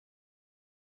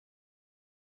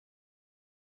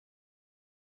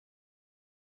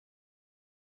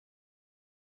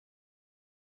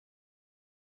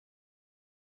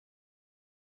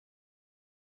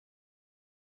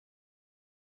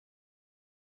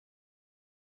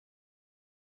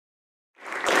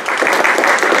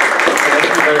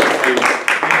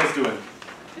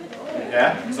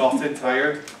Exhausted,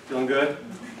 tired, feeling good?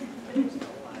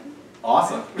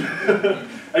 Awesome.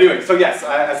 Anyway, so yes,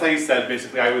 as I said,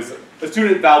 basically I was a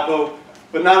student at Valpo,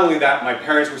 but not only that, my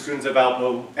parents were students at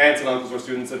Valpo, aunts and uncles were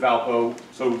students at Valpo,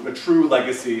 so a true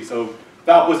legacy. So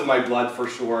Valpo's in my blood for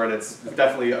sure, and it's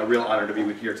definitely a real honor to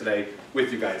be here today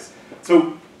with you guys.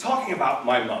 So talking about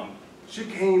my mom, she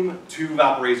came to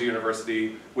Valparaiso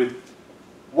University with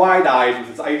wide-eyed, with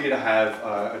this idea to have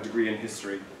a degree in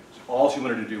history. All she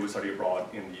wanted to do was study abroad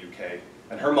in the UK.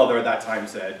 And her mother at that time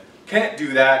said, can't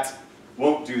do that,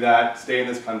 won't do that, stay in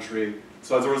this country.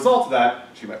 So as a result of that,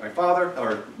 she met my father,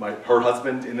 or her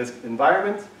husband in this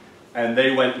environment, and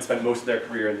they went and spent most of their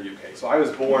career in the UK. So I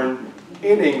was born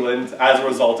in England as a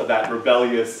result of that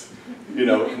rebellious,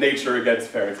 nature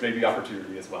against parents, maybe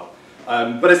opportunity as well.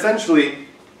 But essentially,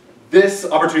 this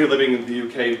opportunity of living in the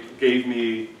UK gave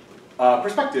me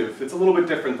perspective. It's a little bit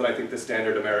different than I think the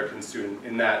standard American student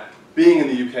in that being in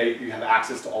the UK, you have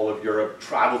access to all of Europe,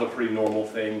 travel's a pretty normal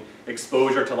thing,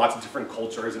 exposure to lots of different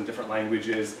cultures and different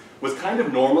languages was kind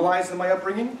of normalized in my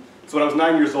upbringing. So when I was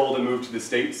 9 years old and moved to the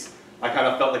States, I kind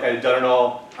of felt like I had done it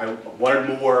all, I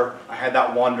wanted more, I had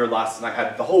that wanderlust, and I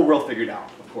had the whole world figured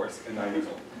out, of course, at 9 years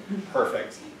old.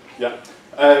 Perfect. Yeah.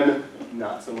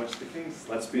 Not so much the case,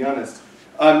 let's be honest.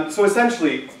 So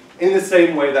essentially, in the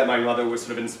same way that my mother was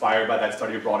sort of inspired by that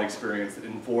study abroad experience that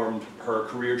informed her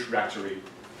career trajectory,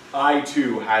 I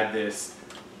too had this,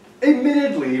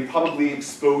 admittedly, probably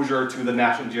exposure to the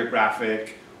National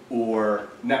Geographic or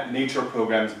nature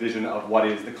program's vision of what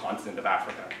is the continent of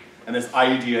Africa. And this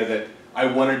idea that I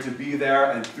wanted to be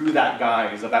there, and through that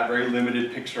guise of that very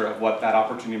limited picture of what that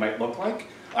opportunity might look like,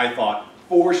 I thought,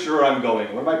 for sure I'm going.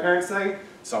 What did my parents say?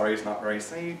 Sorry, it's not very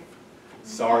safe.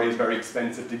 Sorry, it's very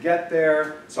expensive to get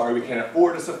there. Sorry, we can't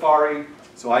afford a safari.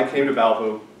 So I came to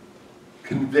Valpo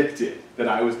convicted that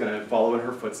I was going to follow in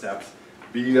her footsteps,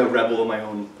 be a rebel in my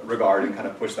own regard, and kind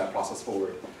of push that process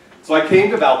forward. So I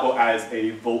came to Valpo as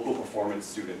a vocal performance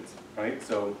student, right?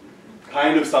 So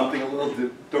kind of something a little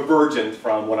divergent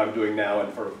from what I'm doing now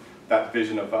and for that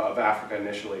vision of Africa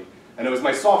initially. And it was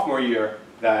my sophomore year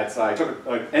that I took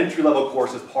an entry-level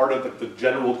course as part of the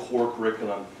general core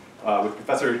curriculum with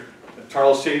Professor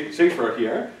Charles Schaefer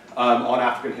here on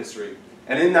African history.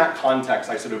 And in that context,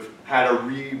 I sort of had a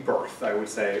rebirth, I would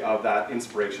say, of that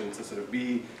inspiration to sort of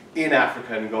be in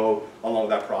Africa and go along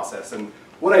that process. And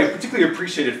what I particularly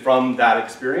appreciated from that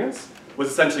experience was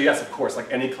essentially, yes, of course,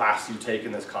 like any class you take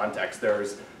in this context,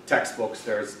 there's textbooks,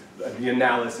 there's the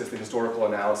analysis, the historical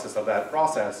analysis of that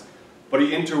process, but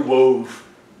he interwove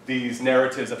these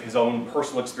narratives of his own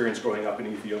personal experience growing up in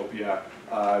Ethiopia,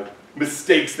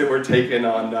 mistakes that were taken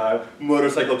on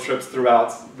motorcycle trips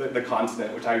throughout the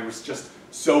continent, which I was just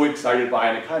so excited by,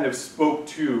 and it kind of spoke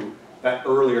to that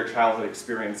earlier childhood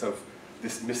experience of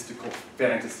this mystical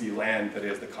fantasy land that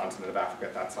is the continent of Africa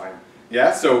at that time.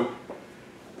 Yeah, so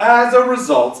as a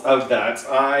result of that,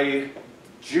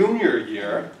 junior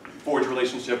year, forged a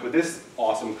relationship with this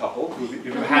awesome couple, who if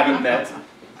you haven't met,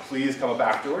 please come up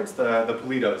afterwards, the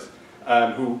Politos,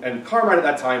 and Carmine at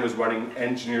that time was running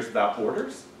Engineers Without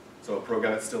Borders, so a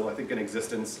program that's still, I think, in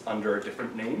existence under a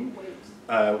different name.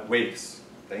 Waves,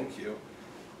 thank you.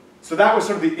 So that was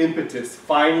sort of the impetus.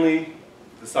 Finally,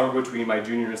 the summer between my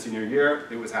junior and senior year,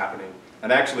 it was happening.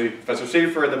 And actually, Professor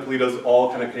Schaefer and the Politos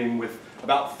all kind of came with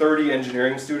about 30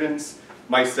 engineering students,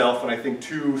 myself, and I think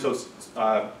 2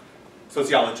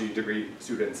 sociology degree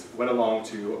students went along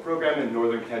to a program in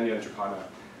northern Kenya and Turkana.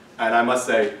 And I must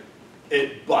say,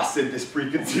 it busted this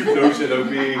preconceived notion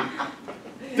of me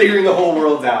figuring the whole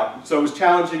world out. So it was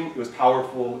challenging, it was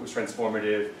powerful, it was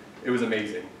transformative, it was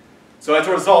amazing. So as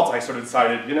a result, I sort of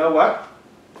decided, you know what?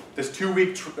 This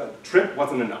 2-week trip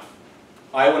wasn't enough.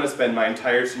 I want to spend my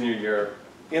entire senior year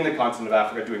in the continent of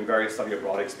Africa doing various study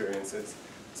abroad experiences.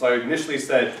 So I initially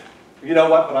said, you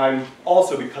know what, but I'm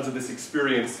also, because of this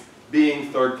experience,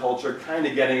 being third culture, kind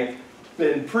of getting it,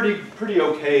 been pretty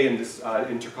okay in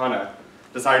Turkana,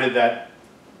 decided that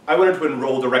I wanted to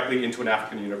enroll directly into an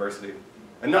African university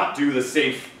and not do the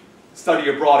safe study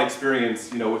abroad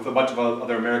experience, with a bunch of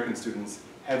other American students,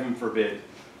 heaven forbid.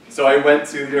 So I went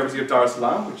to the University of Dar es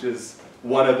Salaam, which is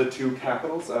one of the 2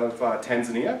 capitals of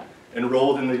Tanzania,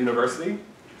 enrolled in the university,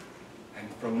 and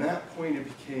from that point it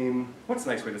became, what's a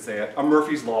nice way to say it, a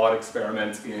Murphy's Law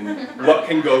experiment in what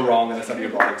can go wrong in a study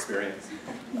abroad experience.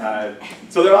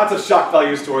 So there are lots of shock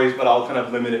value stories, but I'll kind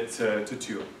of limit it to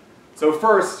 2. So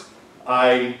first,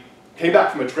 I came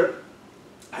back from a trip.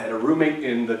 I had a roommate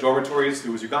in the dormitories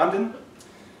who was Ugandan.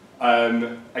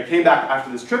 I came back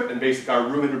after this trip, and basically our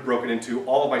room had been broken into,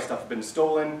 all of my stuff had been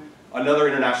stolen. Another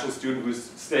international student who was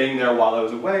staying there while I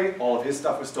was away, all of his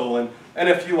stuff was stolen, and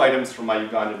a few items from my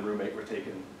Ugandan roommate were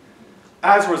taken.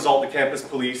 As a result, the campus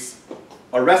police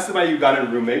arrested my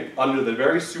Ugandan roommate under the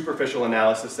very superficial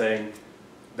analysis saying,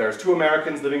 there's 2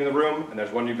 Americans living in the room, and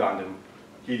there's 1 Ugandan.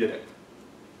 He did it.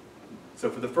 So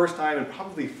for the first time, and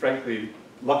probably, frankly,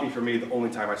 lucky for me, the only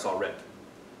time I saw red.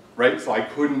 Right? So I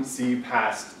couldn't see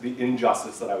past the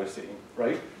injustice that I was seeing,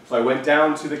 right? So I went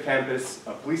down to the campus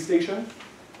police station,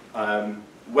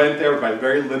 went there with my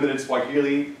very limited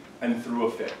Swahili, and threw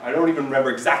a fit. I don't even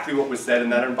remember exactly what was said in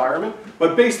that environment,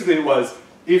 but basically it was,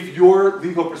 if your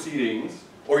legal proceedings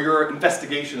or your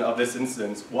investigation of this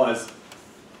incident was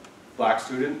black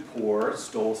student, poor,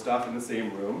 stole stuff in the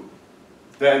same room,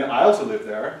 then I also lived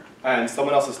there, and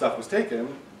someone else's stuff was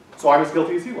taken, so I'm as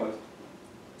guilty as he was.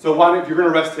 So why don't, if you're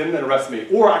going to arrest him, then arrest me,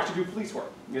 or actually do police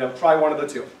work. You know, try one of the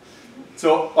two.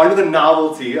 So under the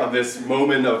novelty of this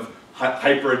moment of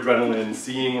hyper-adrenaline,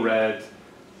 seeing red,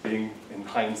 being, in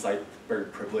hindsight, very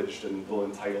privileged and a little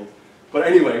entitled. But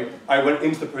anyway, I went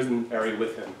into the prison area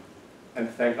with him, and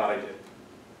thank God I did.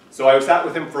 So I sat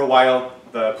with him for a while.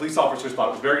 The police officers thought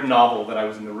it was very novel that I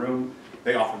was in the room.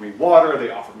 They offered me water, they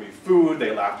offered me food,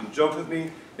 they laughed and joked with me.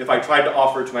 If I tried to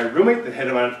offer it to my roommate, they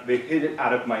hid it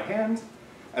out of my hand,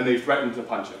 and they threatened to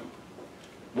punch him.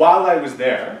 While I was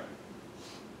there,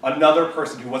 another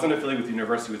person who wasn't affiliated with the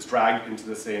university was dragged into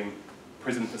the same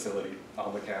prison facility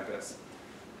on the campus.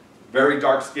 Very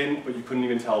dark skinned, but you couldn't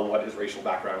even tell what his racial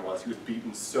background was. He was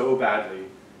beaten so badly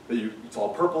that you saw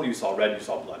purple, you saw red, you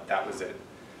saw blood. That was it.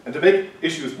 And to make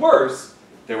issues worse,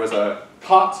 there was a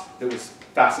cot that was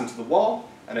fastened to the wall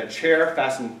and a chair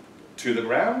fastened to the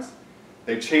ground.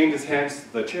 They chained his hands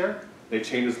to the chair, they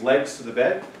chained his legs to the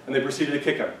bed, and they proceeded to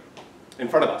kick him in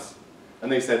front of us. And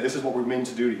they said, this is what we're meant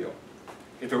to do to you.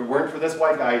 If it weren't for this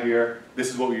white guy here, this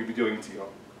is what we would be doing to you.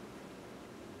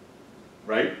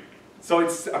 Right? So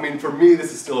it's, I mean, for me,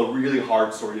 this is still a really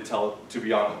hard story to tell, to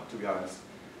be honest.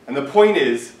 And the point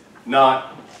is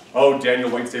not, oh, Daniel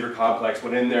White Savior Complex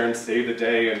went in there and saved the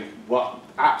day, and well,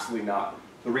 absolutely not.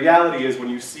 The reality is when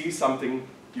you see something,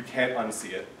 you can't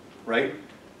unsee it, right?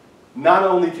 Not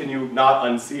only can you not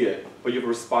unsee it, but you have a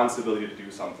responsibility to do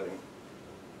something.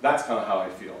 That's kind of how I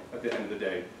feel at the end of the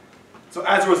day. So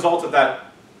as a result of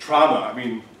that trauma, I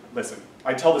mean, listen,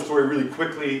 I tell the story really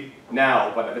quickly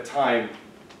now, but at the time,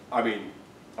 I mean,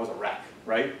 I was a wreck,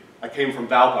 right? I came from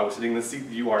Valpo, I was sitting in the seat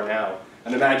that you are now,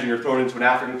 and imagine you're thrown into an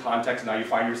African context, and now you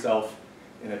find yourself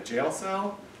in a jail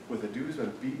cell with a dude who's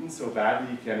been beaten so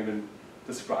badly you can't even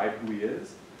describe who he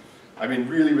is. I mean,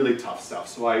 really, really tough stuff.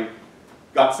 So I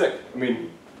got sick. I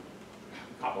mean,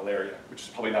 got malaria, which is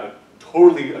probably not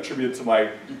totally attributed to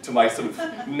my sort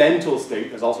of mental state.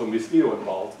 There's also a mosquito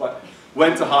involved, but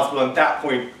went to hospital, and at that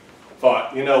point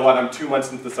thought, you know what, I'm 2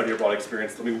 months into the study abroad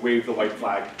experience, let me wave the white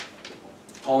flag.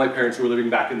 All my parents who were living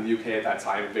back in the UK at that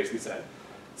time basically said,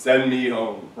 send me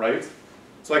home, right?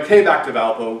 So I came back to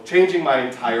Valpo, changing my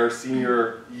entire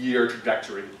senior year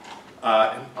trajectory,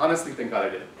 and honestly, thank God I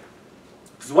did.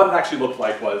 Because what it actually looked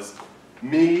like was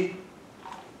me,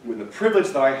 with the privilege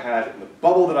that I had, in the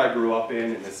bubble that I grew up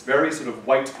in this very sort of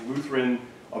white Lutheran,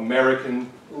 American,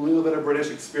 a little bit of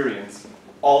British experience,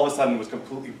 all of a sudden was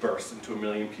completely burst into a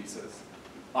million pieces.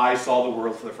 I saw the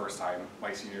world for the first time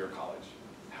my senior year of college.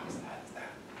 How is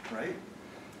that, right?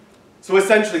 So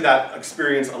essentially that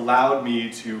experience allowed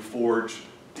me to forge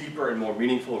deeper and more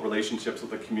meaningful relationships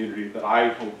with the community that I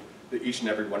hope that each and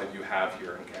every one of you have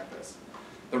here on campus.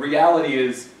 The reality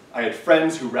is, I had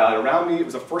friends who rallied around me. It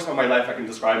was the first time in my life I can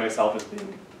describe myself as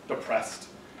being depressed.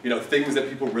 You know, things that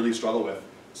people really struggle with.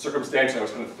 Circumstantially, I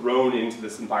was kind of thrown into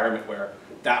this environment where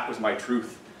that was my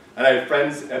truth. And I had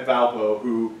friends at Valpo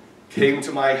who came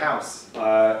to my house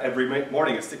every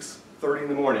morning at 6:30 in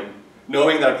the morning,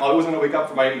 knowing that I probably wasn't going to wake up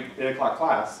for my 8 o'clock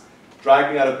class,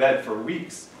 dragged me out of bed for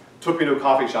weeks, took me to a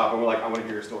coffee shop, and were like, I want to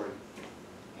hear your story.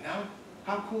 You know?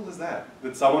 How cool is that?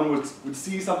 That someone would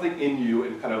see something in you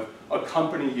and kind of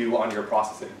accompany you on your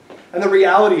processing. And the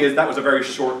reality is that was a very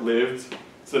short-lived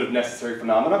sort of necessary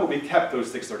phenomenon, but we kept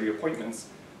those 6:30 appointments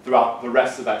throughout the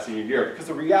rest of that senior year. Because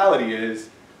the reality is,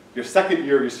 your second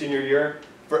year of your senior year,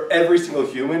 for every single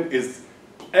human, is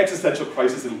existential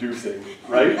crisis inducing,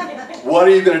 right? What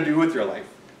are you going to do with your life?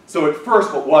 So at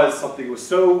first, what was something that was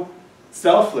so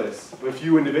selfless of a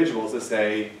few individuals to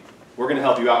say, we're going to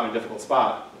help you out in a difficult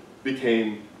spot,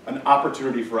 became an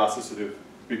opportunity for us to sort of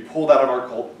be pulled out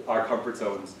of our comfort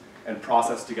zones and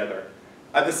processed together.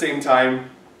 At the same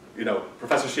time, you know,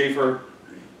 Professor Schaefer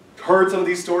heard some of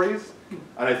these stories,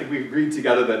 and I think we agreed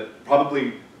together that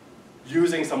probably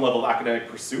using some level of academic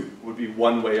pursuit would be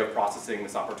one way of processing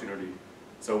this opportunity.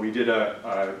 So we did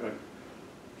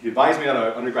he advised me on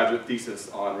an undergraduate thesis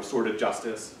on restorative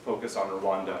justice focused on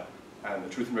Rwanda and the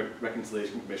Truth and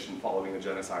Reconciliation Commission following the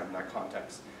genocide in that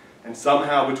context. And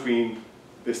somehow between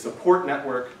this support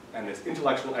network and this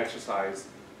intellectual exercise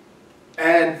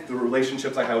and the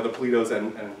relationships I had with the Politos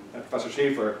and Professor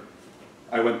Schaefer,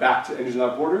 I went back to Engines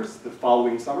Without Borders the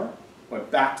following summer,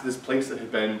 went back to this place that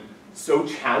had been so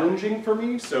challenging for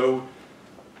me, so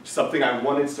something I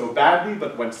wanted so badly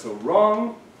but went so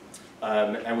wrong,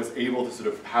 and was able to sort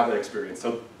of have that experience.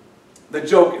 So the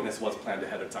joke in this was planned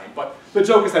ahead of time, but the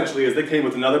joke essentially is they came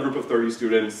with another group of 30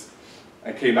 students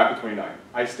and came back with 29.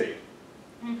 I stayed,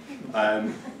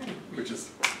 which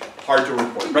is hard to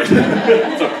report, right?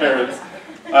 To parents.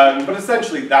 But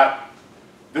essentially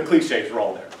the cliches were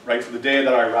all there, right? So the day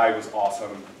that I arrived was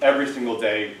awesome. Every single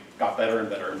day got better and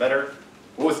better and better.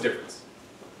 What was the difference?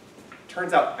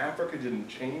 Turns out Africa didn't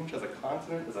change as a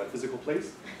continent, as a physical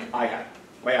place. I had.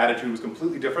 My attitude was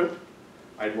completely different.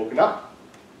 I had woken up,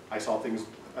 I saw things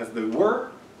as they were,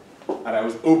 and I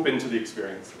was open to the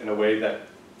experience in a way that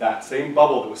that same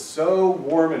bubble that was so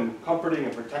warm and comforting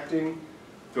and protecting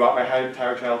throughout my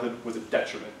entire childhood was a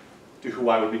detriment to who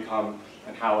I would become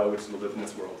and how I would still live in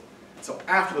this world. So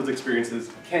after those experiences,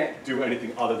 you can't do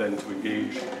anything other than to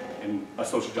engage in a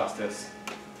social justice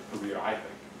career, I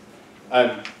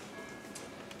think.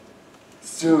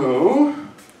 So,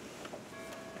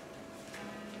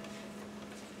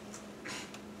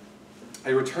 I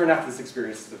returned after this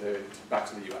experience back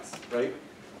to the US, right?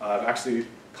 I've actually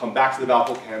come back to the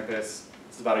Valpo campus.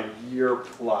 It's about a year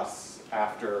plus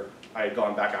after I had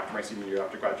gone back after my senior year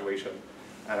after graduation.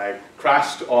 And I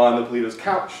crashed on the Polito's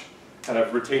couch, kind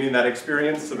of retaining that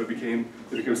experience, so they became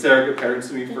surrogate parents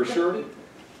to me for sure.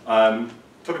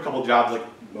 Took a couple jobs like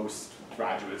most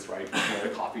graduates, right? At a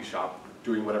coffee shop,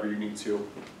 doing whatever you need to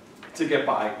get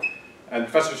by. And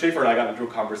Professor Schaefer and I got into a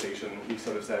conversation. He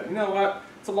sort of said, you know what,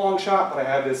 it's a long shot, but I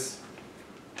have this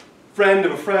friend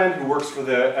of a friend who works for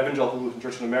the Evangelical Lutheran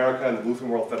Church in America and the Lutheran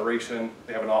World Federation.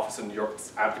 They have an office in New York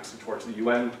that's advocacy towards the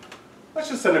UN. Let's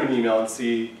just send them an email and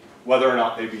see whether or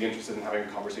not they'd be interested in having a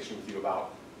conversation with you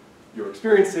about your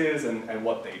experiences and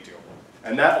what they do.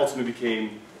 And that ultimately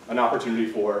became an opportunity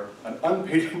for an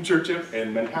unpaid internship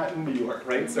in Manhattan, New York,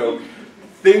 right? So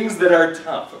things that are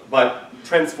tough, but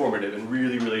transformative and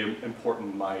really, really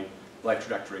important in my life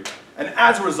trajectory. And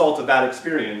as a result of that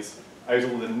experience, I was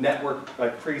able to network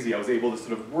like crazy. I was able to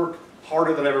sort of work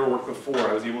harder than I've ever worked before.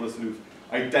 I was able to sort of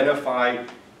identify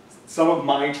some of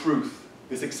my truth,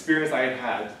 this experience I had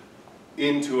had,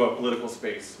 into a political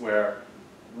space where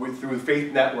through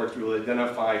faith networks we will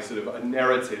identify sort of a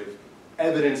narrative,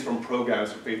 evidence from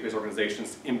programs from faith-based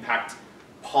organizations to impact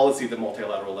policy at the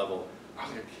multilateral level. I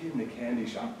was like a kid in a candy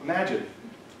shop. Imagine,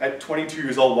 at 22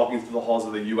 years old, walking through the halls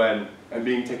of the UN and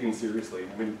being taken seriously.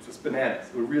 I mean, just bananas.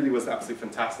 It really was absolutely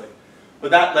fantastic.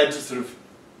 But that led to sort of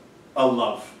a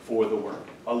love for the work,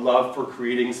 a love for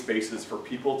creating spaces for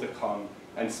people to come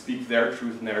and speak their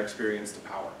truth and their experience to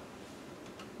power.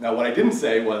 Now, what I didn't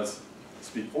say was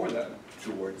speak for them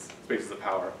towards spaces of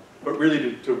power, but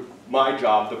really to my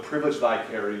job, the privilege that I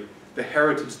carry, the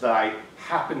heritage that I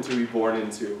happen to be born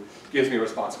into, gives me a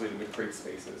responsibility to create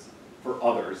spaces for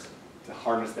others to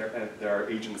harness their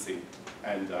agency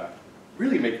and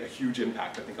really make a huge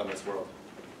impact, I think, on this world.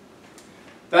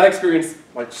 That experience,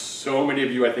 like so many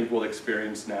of you I think will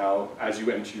experience now as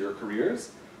you enter your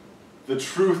careers, the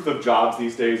truth of jobs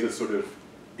these days is sort of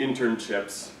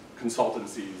internships,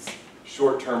 consultancies,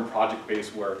 short-term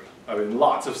project-based work. I mean,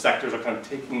 lots of sectors are kind of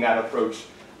taking that approach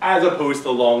as opposed to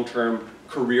the long-term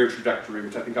career trajectory,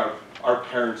 which I think our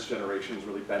parents' generations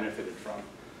really benefited from.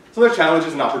 So there are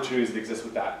challenges and opportunities that exist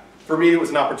with that. For me, it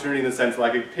was an opportunity in the sense that I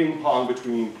could ping pong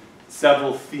between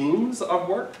several themes of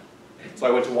work. So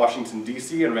I went to Washington,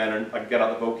 D.C. and ran a Get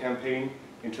Out the Vote campaign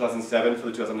in 2007 for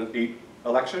the 2008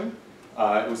 election.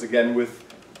 It was again with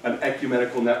an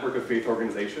ecumenical network of faith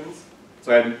organizations.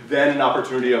 So I had then an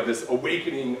opportunity of this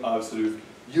awakening of sort of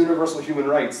universal human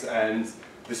rights and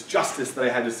this justice that I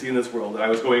had to see in this world. And I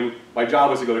was going, my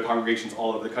job was to go to congregations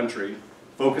all over the country,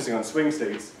 focusing on swing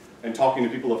states and talking to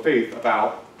people of faith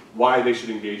about why they should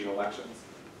engage in elections.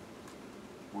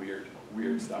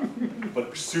 Weird stuff,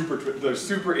 but they're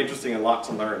super interesting and a lot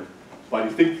to learn.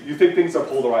 But you think things are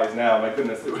polarized now? My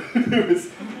goodness,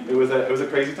 it was a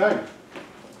crazy time.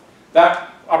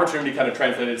 That opportunity kind of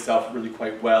translated itself really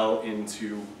quite well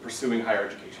into pursuing higher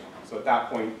education. So at that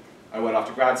point, I went off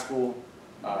to grad school,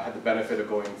 had the benefit of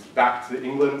going back to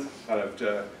England, kind of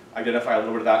to identify a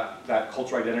little bit of that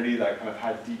cultural identity that I kind of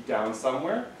had deep down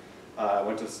somewhere,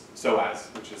 went to SOAS,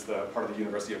 which is the part of the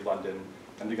University of London,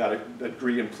 and they got a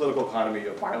degree in political economy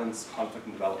of violence, conflict,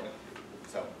 and development.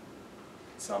 So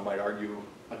some might argue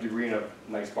a degree in a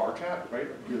nice bar chat, right?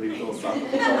 Really philosophical.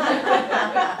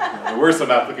 There were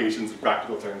some applications in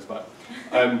practical terms, but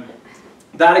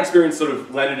that experience sort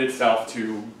of lended itself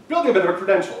to building a bit of a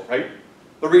credential, right?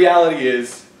 The reality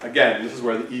is, again, this is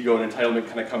where the ego and entitlement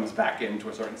kind of comes back in to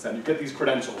a certain extent. You get these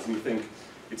credentials and you think,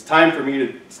 it's time for me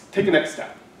to take a next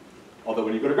step. Although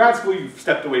when you go to grad school, you've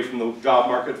stepped away from the job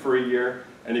market for a year,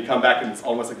 and you come back and it's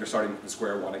almost like you're starting from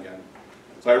square one again.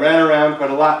 So I ran around quite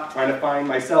a lot trying to find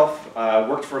myself,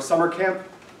 worked for a summer camp,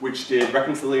 which did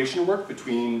reconciliation work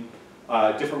between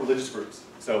different religious groups.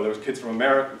 So there was kids from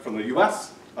America, from the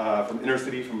US, from inner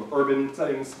city, from urban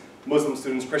settings, Muslim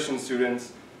students, Christian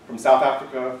students, from South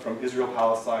Africa, from Israel,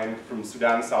 Palestine, from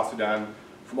Sudan, South Sudan,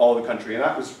 from all over the country. And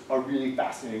that was a really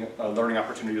fascinating learning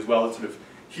opportunity as well, to sort of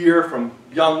hear from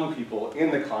young people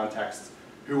in the context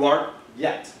who aren't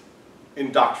yet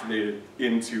indoctrinated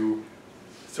into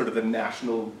sort of the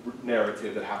national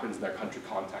narrative that happens in their country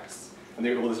contexts. And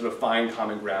they're able to sort of find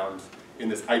common ground in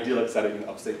this idyllic setting in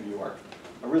upstate New York.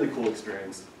 A really cool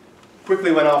experience.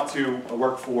 Quickly went off to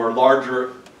work for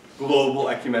larger global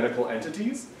ecumenical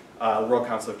entities, World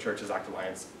Council of Churches, Act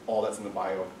Alliance, all that's in the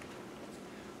bio.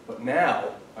 But now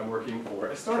I'm working for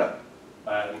a startup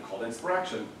called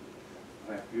InspirAction.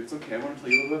 If it's okay, I want to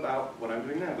tell you a little bit about what I'm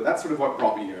doing now. But that's sort of what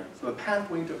brought me here. So the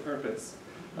pathway to purpose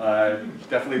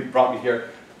definitely brought me here.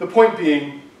 The point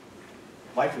being,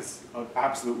 life is an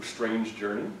absolute strange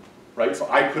journey, right? So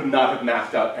I could not have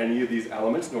mapped out any of these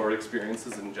elements nor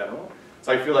experiences in general.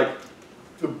 So I feel like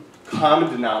the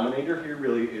common denominator here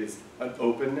really is an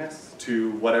openness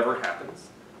to whatever happens,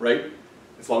 right?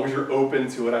 As long as you're open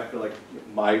to it, I feel like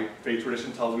my faith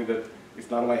tradition tells me that it's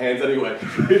not in my hands anyway.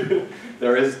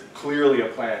 There is clearly a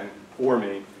plan for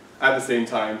me. At the same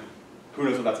time, who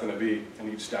knows what that's going to be,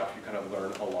 and each step you kind of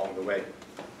learn along the way.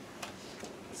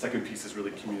 The second piece is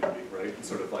really community, right? It's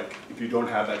sort of like, if you don't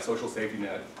have that social safety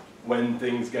net, when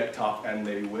things get tough, and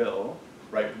they will,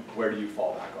 right, where do you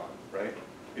fall back on, right?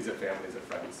 Is it family, is it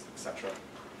friends, etc.?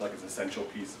 Like it's an essential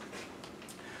piece.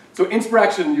 So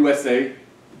InspirAction USA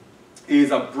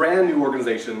is a brand new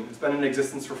organization. It's been in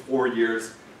existence for 4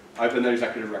 years. I've been the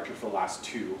executive director for the last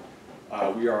 2.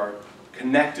 We are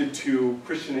connected to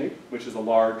Christian Aid, which is a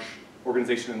large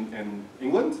organization in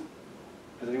England.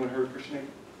 Has anyone heard of Christian Aid?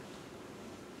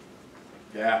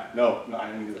 Yeah, no, I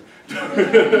didn't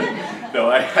either. No,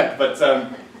 I had, but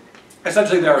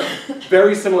essentially they're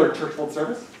very similar to Church World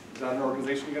Service. Is that an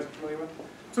organization you guys are familiar with?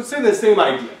 So it's the same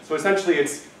idea. So essentially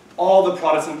it's all the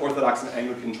Protestant, Orthodox, and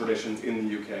Anglican traditions in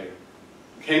the UK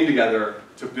came together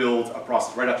to build a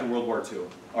process right after World War II,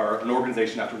 or an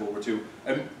organization after World War II.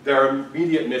 And their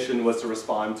immediate mission was to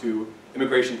respond to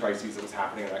immigration crises that was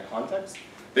happening in that context.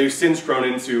 They've since grown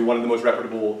into one of the most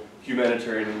reputable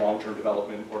humanitarian and long-term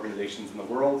development organizations in the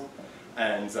world.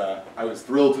 And I was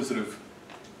thrilled to sort of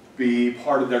be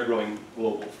part of their growing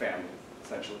global family,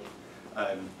 essentially.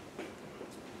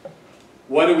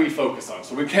 What do we focus on?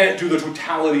 So we can't do the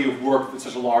totality of work with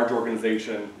such a large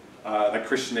organization like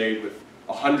Christian Aid with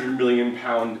 £100 million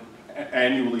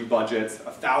annually budgets,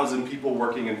 1,000 people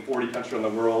working in 40 countries around the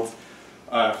world.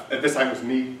 At this time it was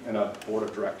me and a board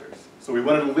of directors. So we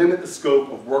wanted to limit the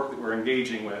scope of work that we're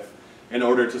engaging with in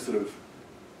order to sort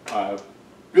of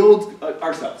build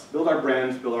ourselves, build our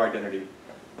brand, build our identity.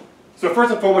 So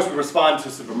first and foremost, we respond to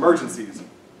sort of emergencies,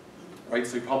 right?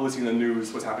 So you've probably seen the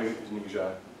news, what's happening in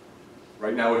Indonesia.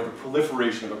 Right now we have a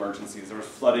proliferation of emergencies. There was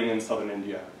flooding in southern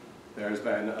India. There's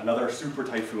been another super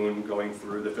typhoon going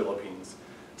through the Philippines.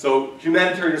 So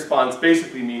humanitarian response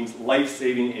basically means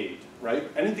life-saving aid, right?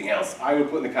 Anything else I would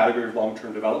put in the category of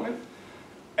long-term development.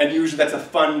 And usually that's a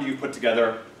fund you put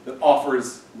together that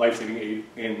offers life-saving aid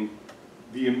in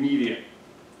the immediate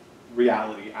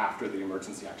reality after the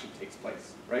emergency actually takes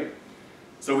place, right?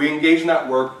 So we engage in that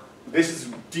work. This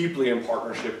is deeply in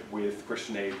partnership with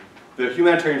Christian Aid. The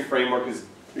humanitarian framework is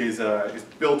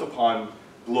built upon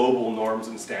global norms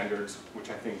and standards, which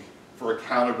I think for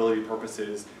accountability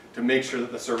purposes, to make sure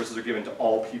that the services are given to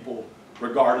all people,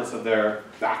 regardless of their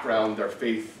background, their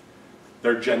faith,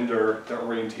 their gender, their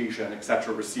orientation,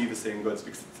 etc., receive the same goods,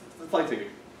 because it's life-saving.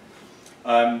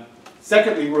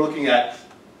 Secondly, we're looking at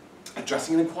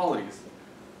addressing inequalities.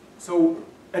 So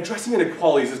addressing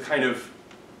inequalities is kind of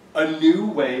a new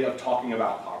way of talking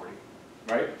about poverty,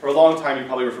 right? For a long time, you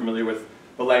probably were familiar with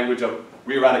the language of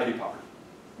we eradicate poverty,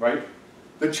 right?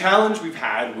 The challenge we've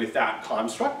had with that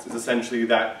construct is essentially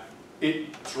that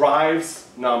it drives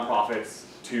nonprofits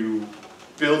to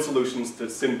build solutions to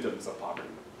symptoms of poverty,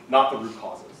 not the root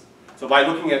causes. So by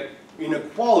looking at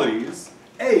inequalities,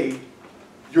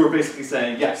 you're basically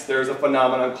saying, yes, there's a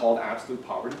phenomenon called absolute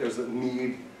poverty. There's a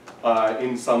need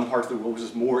in some parts of the world which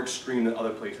is more extreme than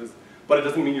other places. But it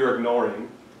doesn't mean you're ignoring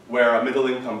where a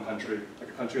middle-income country, like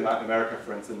a country in Latin America,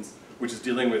 for instance, which is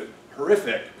dealing with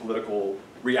horrific political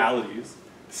realities,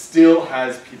 still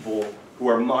has people who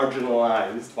are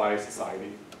marginalized by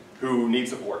society who need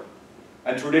support.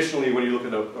 And traditionally, when you look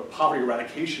at a poverty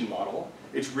eradication model,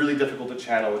 it's really difficult to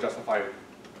channel or justify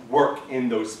work in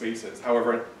those spaces.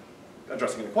 However,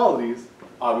 addressing inequalities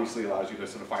obviously allows you to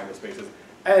sort of find those spaces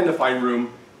and to find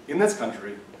room in this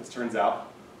country, because it turns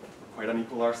out we're quite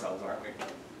unequal ourselves, aren't we?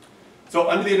 So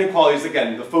under the inequalities,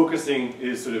 again, the focusing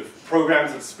is sort of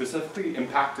programs that specifically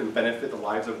impact and benefit the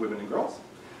lives of women and girls.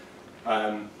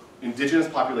 Indigenous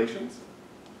populations.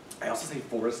 I also say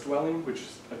forest dwelling, which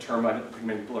is a term I think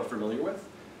many people are familiar with.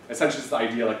 Essentially, it's the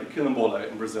idea like the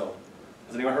quilombola in Brazil.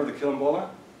 Has anyone heard of the quilombola?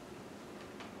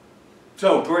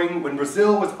 So when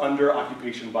Brazil was under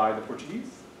occupation by the Portuguese,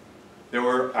 there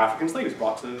were African slaves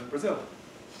brought to Brazil,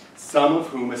 some of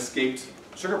whom escaped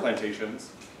sugar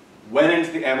plantations, went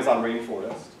into the Amazon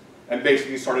rainforest, and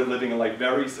basically started living like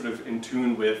very sort of in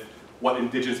tune with what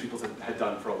indigenous peoples had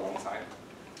done for a long time.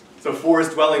 So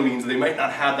forest dwelling means they might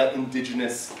not have that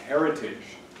indigenous heritage,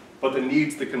 but the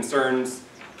needs, the concerns,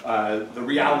 the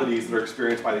realities that are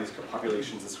experienced by these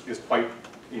populations is quite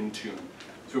in tune.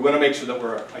 So we want to make sure that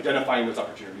we're identifying those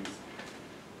opportunities.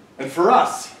 And for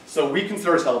us, so we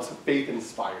consider ourselves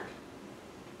faith-inspired.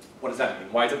 What does that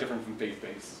mean? Why is it different from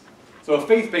faith-based? So a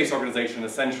faith-based organization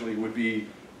essentially would be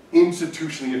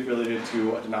institutionally affiliated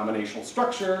to a denominational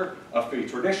structure, a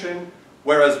faith tradition,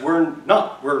 whereas we're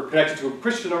not. We're connected to a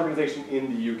Christian organization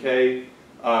in the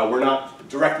UK. We're not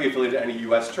directly affiliated to any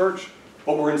US church,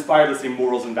 but we're inspired by the same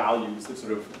morals and values that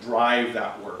sort of drive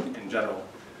that work in general.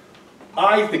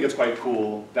 I think it's quite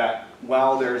cool that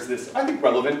while there's this, I think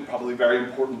relevant, probably very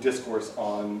important discourse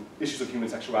on issues of human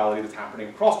sexuality that's happening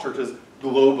across churches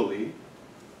globally,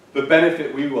 the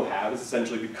benefit we will have is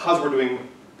essentially because we're doing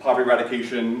poverty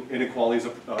eradication, inequalities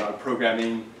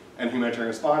programming, and humanitarian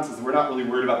responses, we're not really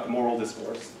worried about the moral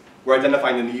discourse. We're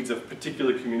identifying the needs of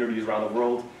particular communities around the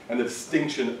world and the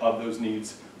distinction of those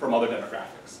needs from other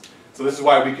demographics. So this is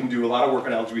why we can do a lot of work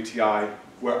on LGBTI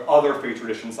where other faith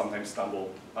traditions sometimes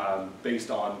stumble based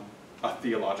on a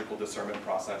theological discernment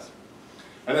process.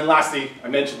 And then lastly, I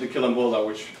mentioned the quilombola,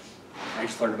 which I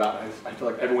just learned about. I feel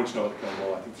like everyone should know about the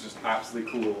quilombola. I think it's just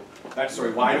absolutely cool. That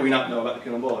story, why do we not know about the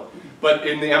quilombola? But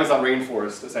in the Amazon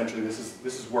rainforest, essentially, this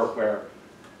is work where,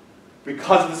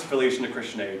 because of this affiliation to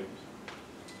Christian Aid,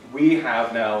 we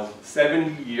have now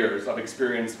 70 years of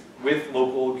experience with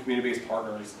local community-based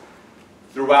partners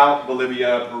throughout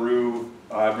Bolivia, Peru,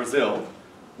 Brazil,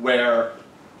 where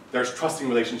there's trusting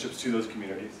relationships to those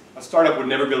communities. A startup would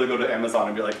never be able to go to Amazon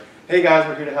and be like, hey guys,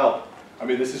 we're here to help. I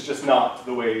mean, this is just not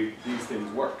the way these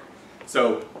things work.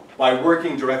 So by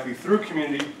working directly through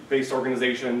community-based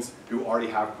organizations who already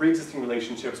have pre-existing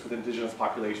relationships with indigenous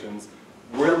populations,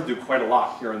 we're able to do quite a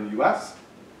lot here in the US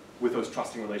with those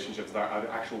trusting relationships that our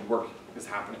actual work is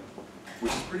happening,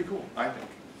 which is pretty cool, I think.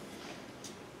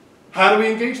 How do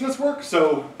we engage in this work?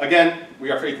 So again,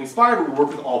 we are faith-inspired, but we work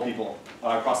with all people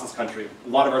across this country. A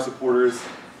lot of our supporters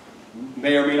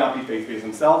may or may not be faith-based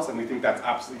themselves, and we think that's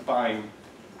absolutely fine,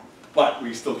 but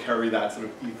we still carry that sort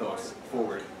of ethos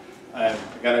forward.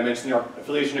 Again, I mentioned our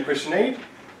affiliation to Christian Aid.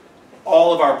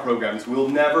 All of our programs will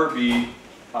never be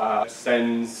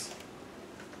sends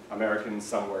Americans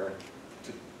somewhere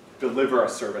to deliver a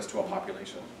service to a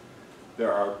population.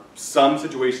 There are some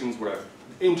situations where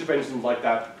interventions like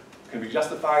that can be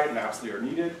justified and absolutely are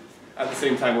needed. At the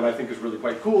same time, what I think is really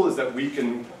quite cool is that we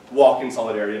can walk in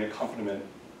solidarity and accompaniment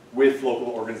with local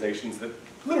organizations that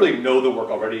literally know the work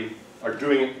already, are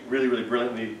doing it really, really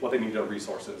brilliantly. What they need are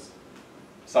resources.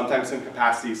 Sometimes some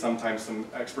capacity, sometimes some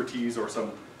expertise or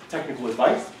some technical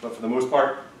advice, but for the most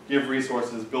part, give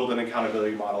resources, build an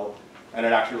accountability model, and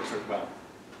it actually works really well.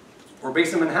 We're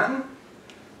based in Manhattan,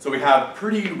 so we have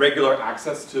pretty regular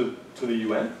access to the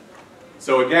UN.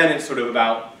 So again, it's sort of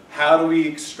about how do we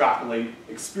extrapolate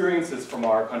experiences from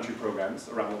our country programs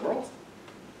around the world,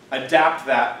 adapt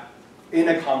that in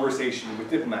a conversation with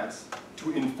diplomats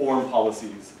to inform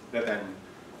policies that then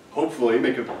hopefully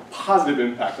make a positive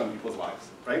impact on people's lives,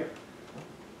 right?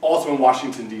 Also in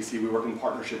Washington, D.C., we work in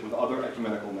partnership with other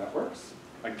ecumenical networks,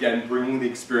 again, bringing the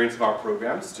experience of our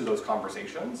programs to those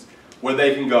conversations, where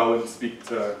they can go and speak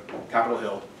to Capitol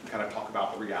Hill and kind of talk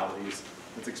about the realities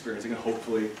it's experiencing, and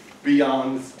hopefully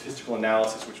beyond the statistical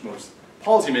analysis, which most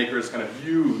policymakers kind of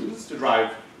use to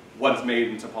drive what's made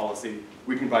into policy,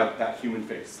 we can provide that human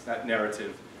face, that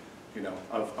narrative, you know,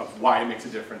 of why it makes a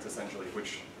difference, essentially,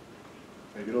 which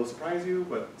Maybe it'll surprise you,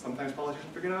 but sometimes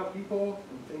politicians forget about people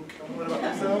and think a little about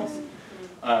themselves.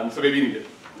 So maybe you need it.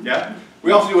 Yeah?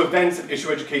 We also do events and issue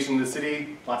education in the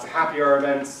city, lots of happy hour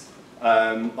events,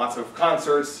 lots of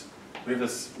concerts. We have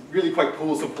this really quite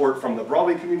cool support from the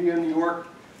Broadway community in New York,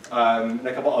 and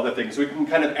a couple other things. So we can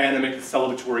kind of animate the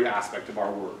celebratory aspect of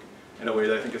our work in a way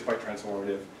that I think is quite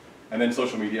transformative. And then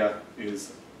social media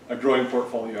is a growing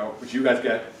portfolio, which you guys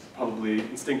get probably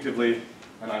instinctively,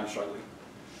 and I'm struggling.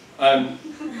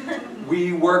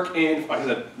 We work in, like I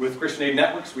said, with Christian Aid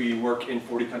Networks, we work in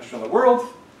 40 countries around the world.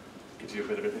 Gives you a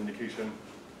bit of an indication.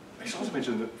 I should also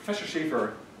mention that Professor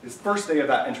Schaefer, his first day of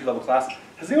that entry-level class,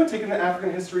 has anyone taken the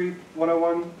African History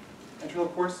 101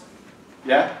 entry-level course?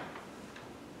 Yeah?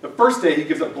 The first day he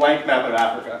gives a blank map of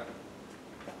Africa.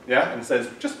 Yeah? And says,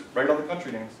 just write all the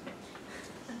country names.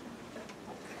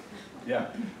 Yeah.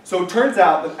 So it turns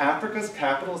out that Africa's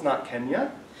capital is not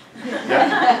Kenya. Yeah?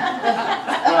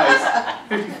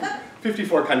 Nice.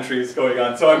 54 countries going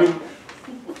on. So I mean,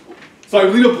 so I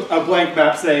leave a blank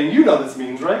map saying, you know this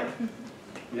means, right?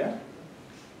 Yeah?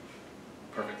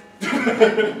 Perfect.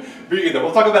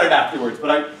 We'll talk about it afterwards,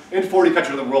 but in 40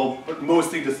 countries of the world, but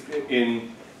mostly just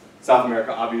in South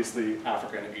America, obviously,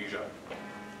 Africa and Asia.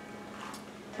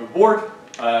 So board,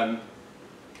 some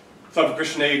of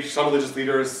Christian Aid, some religious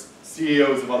leaders,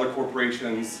 CEOs of other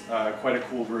corporations, quite a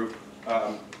cool group.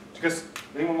 Because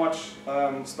anyone watch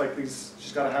Spike Lee's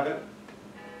She's Gotta Have It?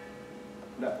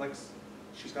 Netflix?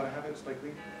 She's Gotta Have It, Spike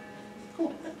Lee?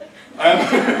 Cool.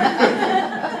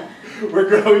 We're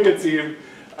growing a team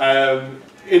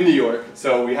in New York.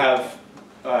 So we have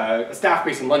a staff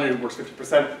based in London who works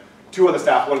 50%, 2 other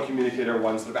staff, 1 communicator,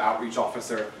 1 sort of outreach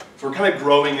officer. So we're kind of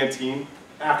growing a team.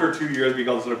 After 2 years, being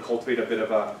able to sort of cultivate a bit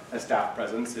of a staff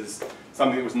presence is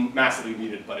something that was massively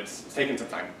needed, but it's taken some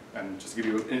time. And just to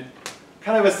give you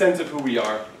kind of a sense of who we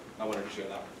are, I wanted to share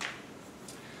that.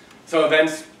 So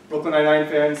events, Brooklyn Nine-Nine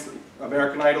fans,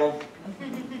 American Idol.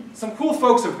 Some cool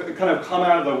folks have kind of come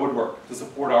out of the woodwork to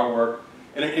support our work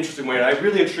in an interesting way. And I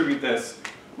really attribute this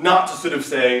not to sort of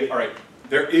say, all right,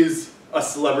 there is a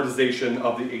celebritization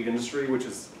of the aid industry, which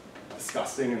is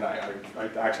disgusting, and I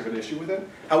actually have an issue with it.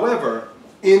 However,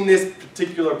 in this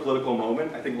particular political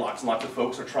moment, I think lots and lots of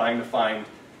folks are trying to find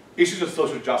issues of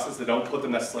social justice that don't put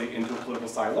them necessarily into a political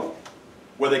silo,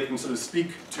 where they can sort of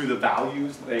speak to the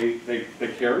values they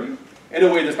carry in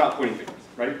a way that's not pointing fingers,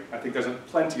 right? I think there's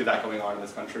plenty of that going on in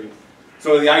this country.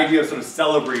 So the idea of sort of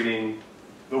celebrating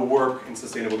the work in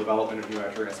sustainable development and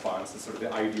humanitarian response is sort of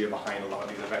the idea behind a lot of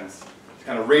these events, to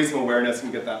kind of raise some awareness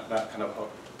and get that kind of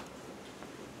hook.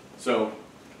 So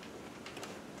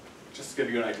just to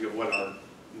give you an idea of what our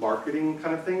marketing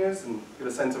kind of thing is, and get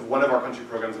a sense of one of our country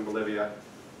programs in Bolivia.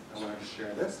 I want to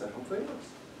share this, and hopefully it works.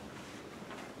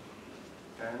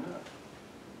 And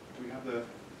do we have the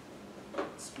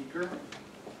speaker?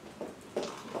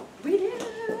 We do!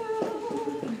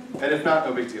 And if not,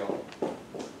 no big deal.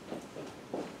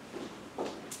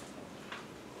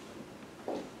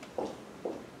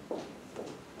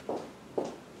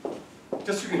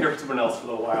 Just so you can hear from someone else for a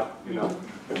little while, you know.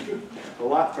 A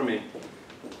lot from me.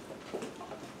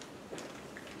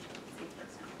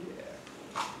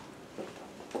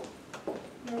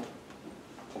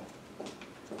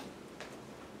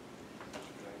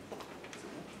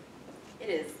 It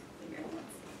is.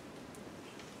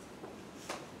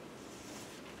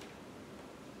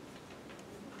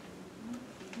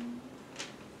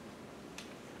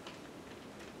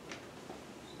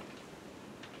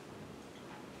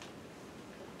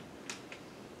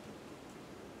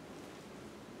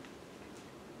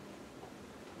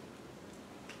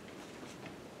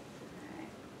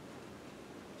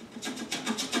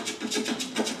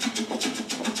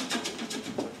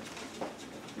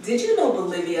 Did you know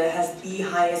Bolivia has the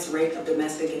highest rate of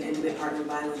domestic and intimate partner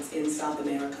violence in South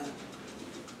America?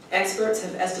 Experts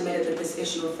have estimated that this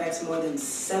issue affects more than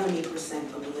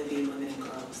 70% of Bolivian women and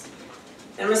girls.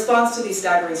 In response to these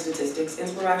staggering statistics,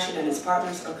 InspirAction and its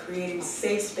partners are creating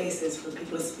safe spaces for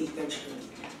people to speak their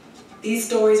truth. These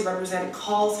stories represent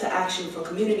calls to action for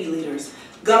community leaders,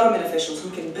 government officials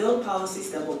who can build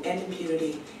policies that will end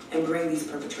impunity and bring these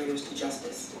perpetrators to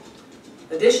justice.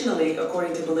 Additionally,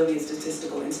 according to Bolivia's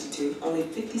Statistical Institute, only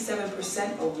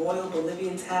 57% of royal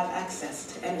Bolivians have access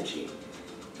to energy.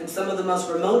 In some of the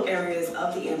most remote areas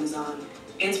of the Amazon,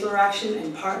 InspirAction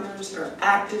and partners are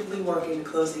actively working to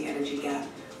close the energy gap.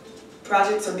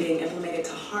 Projects are being implemented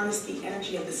to harness the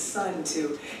energy of the sun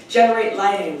to generate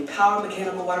lighting, power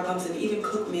mechanical water pumps, and even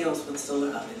cook meals with solar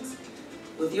ovens.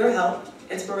 With your help,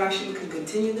 InspirAction can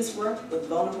continue this work with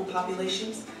vulnerable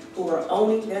populations who are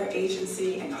owning their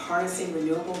agency and harnessing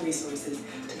renewable resources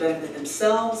to benefit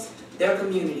themselves, their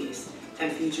communities,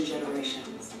 and future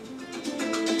generations.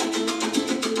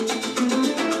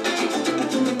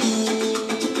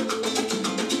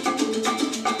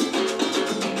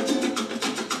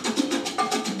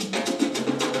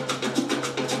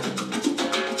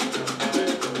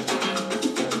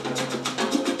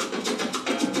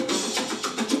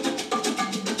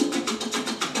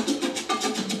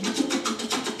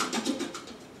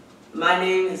 My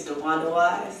name is DeWanda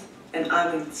Wise, and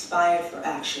I'm inspired for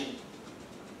action,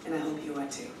 and I hope you are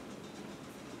too.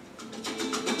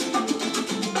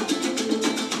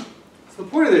 So the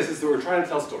point of this is that we're trying to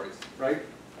tell stories, right?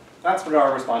 That's what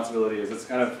our responsibility is. It's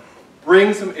kind of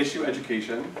bring some issue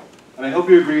education, and I hope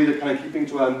you agree that kind of keeping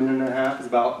to a minute and a half is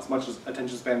about as much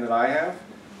attention span that I have,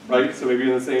 right? So maybe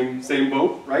you're in the same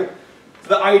boat, right? So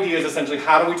the idea is essentially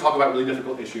how do we talk about really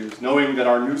difficult issues, knowing that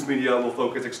our news media will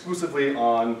focus exclusively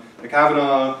on the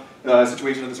Kavanaugh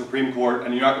situation of the Supreme Court,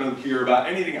 and you're not going to hear about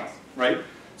anything else, right?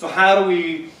 So how do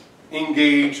we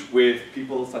engage with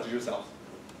people such as yourself,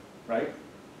 right?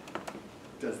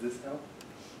 Does this help?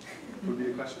 Would be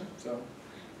a question. So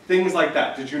things like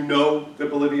that. Did you know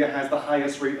that Bolivia has the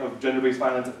highest rate of gender-based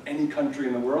violence of any country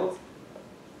in the world?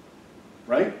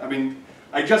 Right? I mean,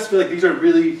 I just feel like these are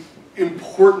really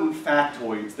important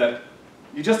factoids that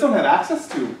you just don't have access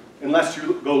to unless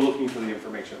you go looking for the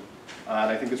information.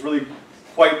 And I think it's really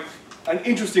quite an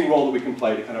interesting role that we can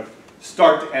play to kind of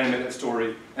start to animate a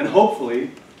story and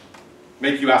hopefully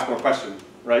make you ask more questions,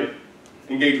 right?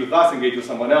 Engage with us, engage with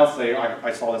someone else, say,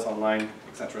 I saw this online,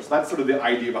 etc. So that's sort of the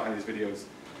idea behind these videos.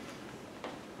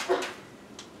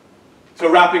 So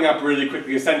wrapping up really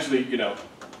quickly, essentially, you know,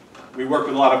 we work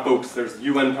with a lot of folks. There's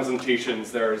UN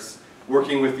presentations, there's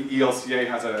working with the ELCA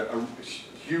has a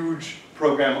huge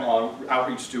program on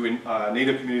outreach to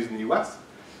Native communities in the US.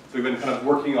 So we've been kind of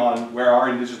working on where our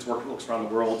indigenous work looks around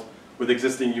the world with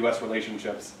existing US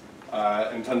relationships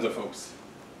and tons of folks.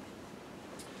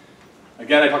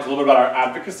 Again, I talked a little bit about our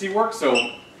advocacy work. So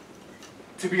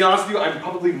to be honest with you, I'm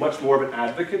probably much more of an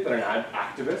advocate than an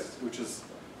activist, which is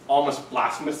almost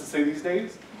blasphemous to say these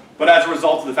days. But as a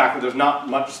result of the fact that there's not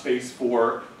much space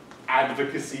for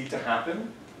advocacy to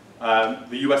happen,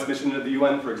 the US mission at the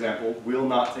UN, for example, will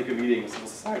not take a meeting with civil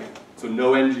society. So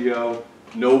no NGO,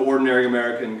 no ordinary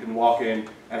American can walk in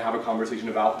and have a conversation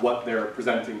about what they're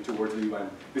presenting towards the UN.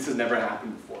 This has never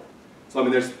happened before. So I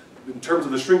mean, there's, in terms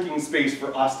of the shrinking space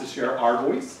for us to share our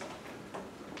voice,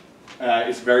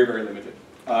 it's very, very limited.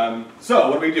 So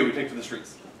what do? We take to the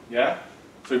streets, yeah?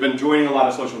 So we've been joining a lot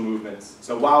of social movements.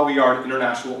 So while we are an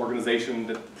international organization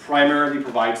that primarily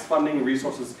provides funding,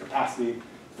 resources, capacity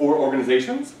for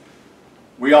organizations,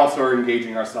 we also are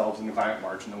engaging ourselves in the Climate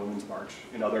March and the Women's March,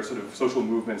 in other sort of social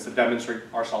movements that demonstrate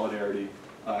our solidarity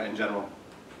in general.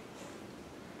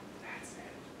 That's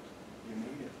it. You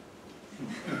made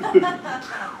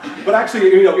it. But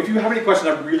actually, you know, if you have any questions,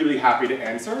 I'm really, really happy to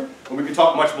answer. And we can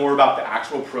talk much more about the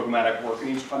actual programmatic work in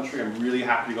each country. I'm really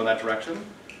happy to go in that direction.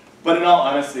 But in all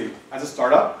honesty, as a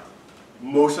startup,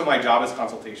 most of my job is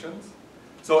consultations.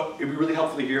 So it'd be really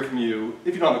helpful to hear from you,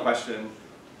 if you don't have a question,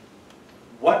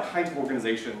 what kinds of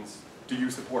organizations do you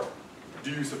support?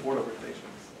 Do you support organizations?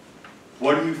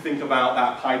 What do you think about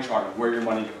that pie chart of where your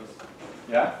money goes?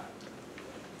 Yeah?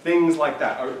 Things like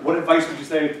that. Or what advice would you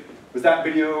say, was that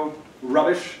video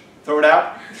rubbish? Throw it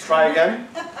out, let's try again?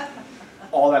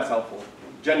 All that's helpful,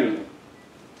 genuinely.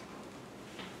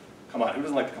 Come on, who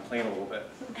doesn't like to complain a little bit?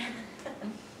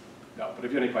 No, but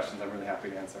if you have any questions, I'm really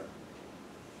happy to answer.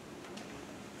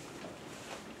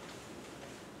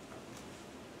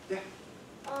 Yeah?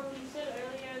 You said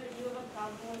earlier that you have a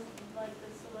problem with like the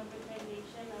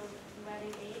celebritization of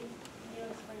providing aid. Can you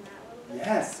explain that a little bit?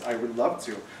 Yes, I would love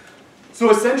to. So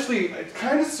essentially, it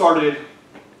kind of started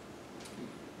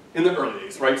in the early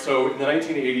days, right? So in the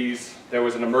 1980s, there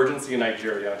was an emergency in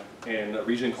Nigeria in a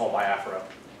region called Biafra,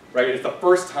 right? It's the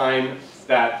first time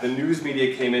that the news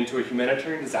media came into a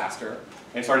humanitarian disaster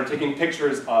and started taking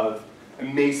pictures of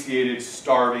emaciated,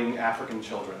 starving African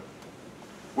children,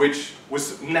 which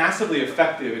was massively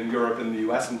effective in Europe and the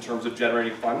US in terms of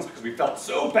generating funds because we felt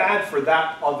so bad for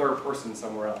that other person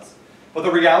somewhere else. But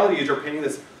the reality is you're painting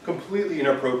this completely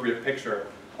inappropriate picture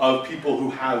of people who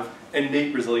have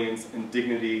innate resilience and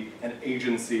dignity and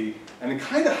agency, and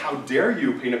kind of how dare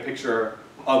you paint a picture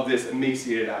of this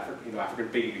emaciated African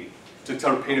baby to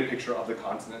sort of paint a picture of the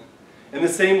continent. In the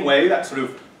same way, that sort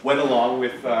of went along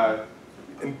with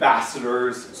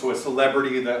ambassadors, so a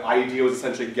celebrity. The idea was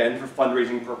essentially, again, for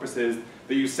fundraising purposes,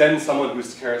 that you send someone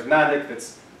who's charismatic,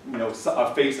 that's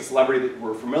a face, a celebrity that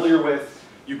we're familiar with.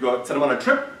 You go send them on a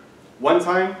trip, one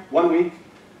time, 1 week.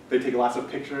 They take lots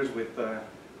of pictures with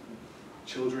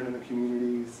children in the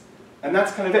communities, and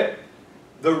that's kind of it.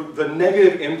 the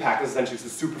negative impact is essentially the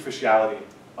superficiality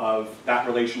of that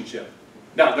relationship.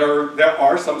 Now, there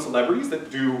are some celebrities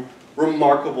that do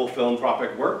remarkable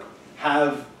philanthropic work,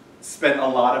 have spent a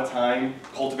lot of time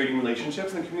cultivating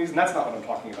relationships in communities, and that's not what I'm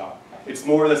talking about. It's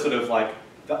more the sort of like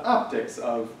the optics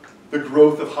of the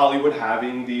growth of Hollywood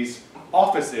having these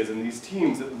offices and these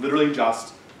teams that literally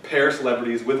just pair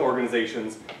celebrities with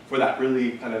organizations for that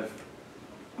really kind of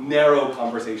narrow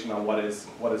conversation on what is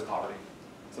poverty.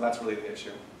 So that's really the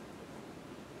issue.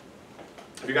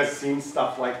 Have you guys seen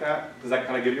stuff like that? Does that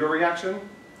kind of give you a reaction?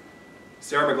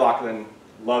 Sarah McLachlan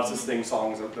loves to sing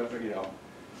songs,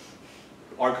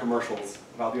 on commercials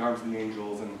about the arms of the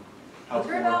angels and how.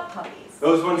 Those are about puppies.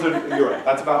 Those ones are, you're right,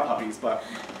 that's about puppies, but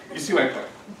you see my point.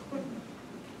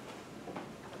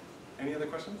 Any other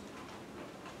questions?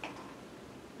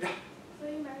 Yeah. So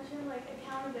you mentioned like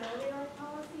accountability like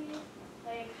policies.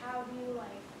 Like how do you like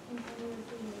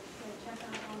continuously check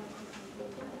on how much you can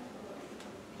do?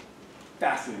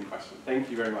 Fascinating question. Thank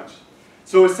you very much.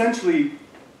 So essentially,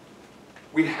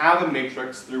 we have a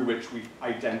matrix through which we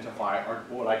identify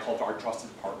what I call our trusted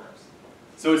partners.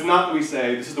 So it's not that we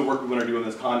say, this is the work we want to do in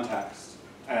this context,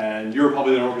 and you're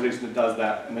probably an organization that does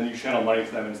that, and then you channel money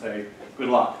to them and say, good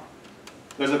luck.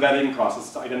 There's a vetting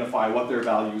process to identify what their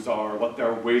values are, what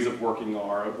their ways of working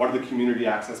are, what the community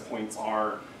access points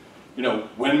are.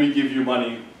 When we give you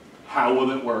money, how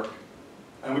will it work?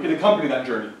 And we can accompany that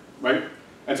journey, right?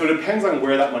 And so it depends on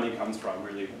where that money comes from,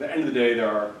 really. At the end of the day, there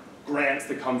are grants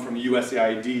that come from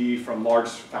USAID, from large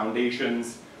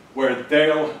foundations, where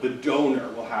the donor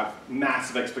will have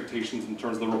massive expectations in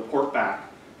terms of the report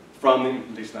back from the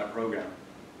implementation of that program.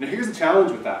 Now here's the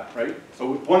challenge with that, right?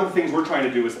 So one of the things we're trying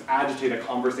to do is agitate a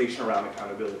conversation around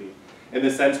accountability in the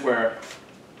sense where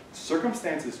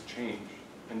circumstances change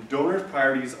and donors'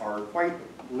 priorities are quite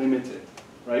limited,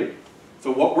 right?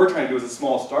 So what we're trying to do as a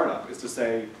small startup is to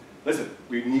say, listen,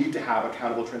 we need to have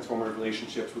accountable transformative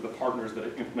relationships with the partners that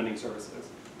are implementing services.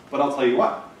 But I'll tell you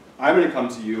what, I'm going to come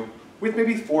to you with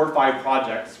maybe 4 or 5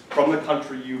 projects from the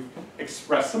country you've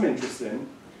expressed some interest in,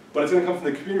 but it's going to come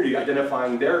from the community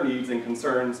identifying their needs and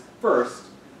concerns first.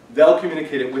 They'll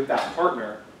communicate it with that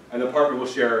partner, and the partner will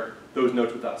share those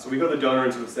notes with us. So we go to the donor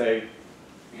and sort of say,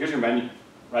 here's your menu,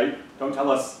 right? Don't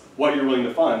tell us what you're willing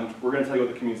to fund. We're going to tell you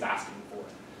what the community's asking for.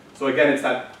 So again, it's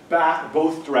that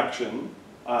both direction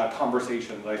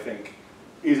conversation that I think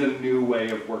is a new way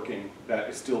of working that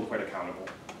is still quite accountable.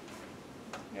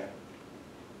 Yeah.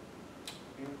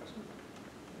 Any other questions?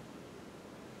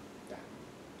 Yeah.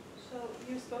 So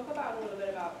you spoke about a little bit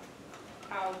about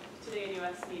how today in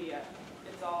U.S. media,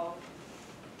 it's all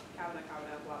Kavanaugh,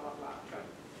 blah, blah, blah.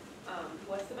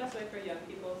 What's the best way for young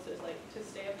people to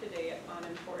stay up to date on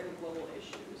important global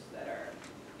issues that are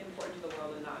important to the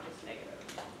world and not just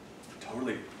negative?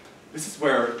 Totally. This is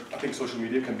where I think social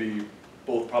media can be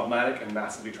both problematic and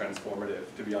massively transformative,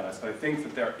 to be honest. I think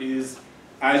that there is,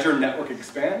 as your network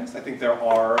expands, I think there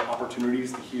are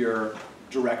opportunities to hear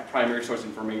direct primary source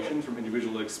information from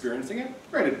individuals experiencing it.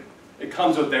 Granted, it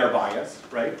comes with their bias,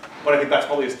 right? But I think that's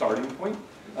probably a starting point.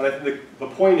 And I think the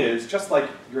point is, just like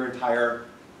your entire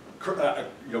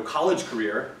college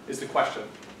career is the question,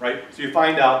 right? So you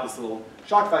find out this little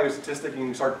shock value statistic and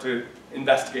you start to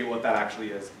investigate what that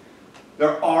actually is.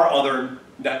 There are other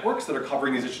networks that are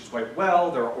covering these issues quite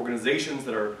well. There are organizations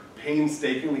that are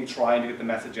painstakingly trying to get the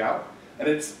message out. And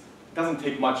it doesn't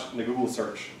take much in the Google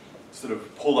search to sort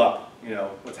of pull up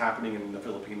what's happening in the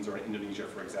Philippines or in Indonesia,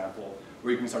 for example,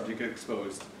 where you can start to get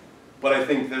exposed. But I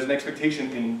think there's an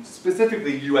expectation in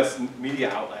specifically US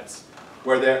media outlets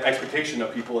where their expectation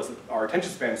of people is that our attention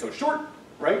span is so short,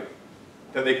 right,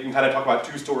 that they can kind of talk about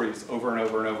 2 stories over and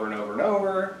over and over and over and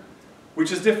over,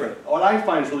 which is different. What I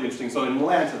find is really interesting, so in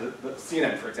Atlanta, the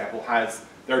CNN, for example,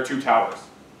 there are 2 towers.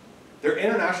 Their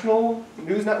international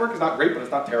news network is not great, but it's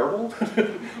not terrible.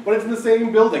 But it's in the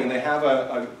same building, and they have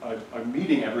a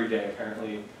meeting every day,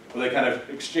 apparently, where they kind of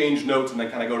exchange notes and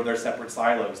then kind of go to their separate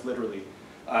silos, literally,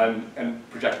 and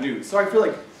project news. So I feel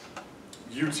like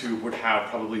YouTube would have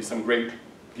probably some great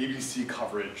BBC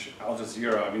coverage, Al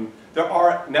Jazeera. I mean, there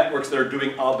are networks that are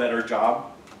doing a better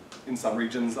job in some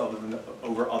regions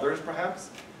over others, perhaps,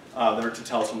 that are to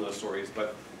tell some of those stories.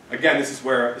 But again, this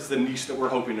is the niche that we're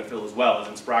hoping to fill as well as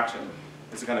InspirAction.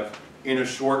 It's to kind of, in a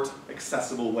short,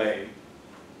 accessible way,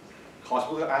 cause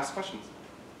people to ask questions.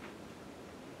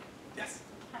 Yes?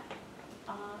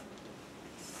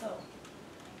 So,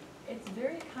 it's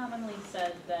very commonly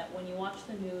said that when you watch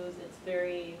the news, it's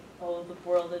very, oh, the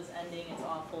world is ending, it's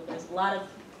awful. There's a lot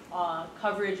of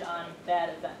coverage on bad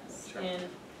events. Sure. In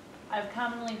I've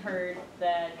commonly heard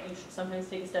that you should sometimes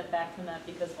take a step back from that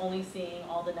because only seeing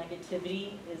all the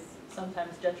negativity is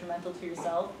sometimes detrimental to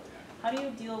yourself. How do you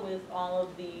deal with all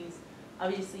of these?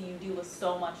 Obviously, you deal with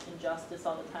so much injustice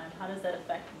all the time. How does that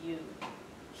affect you?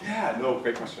 Yeah, no,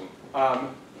 great question.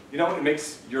 You know, it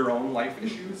makes your own life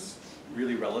issues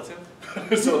really relative.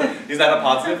 So is that a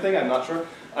positive thing? I'm not sure.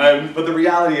 But the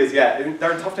reality is, yeah,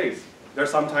 there are tough days. There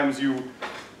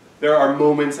are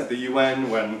moments at the UN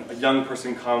when a young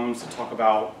person comes to talk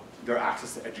about their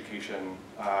access to education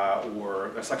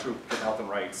or their sexual health and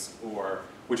rights,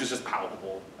 which is just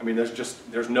palpable. I mean,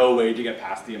 there's no way to get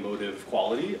past the emotive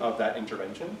quality of that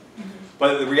intervention. Mm-hmm.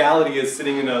 But the reality is,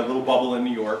 sitting in a little bubble in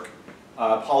New York,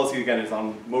 policy again is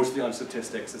mostly on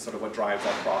statistics. Is sort of what drives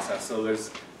that process. So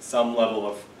there's some level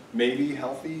of maybe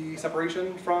healthy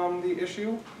separation from the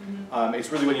issue. Mm-hmm.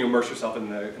 It's really when you immerse yourself in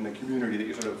the community that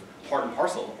you're sort of part and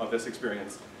parcel of this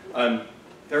experience.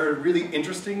 There are really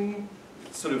interesting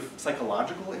sort of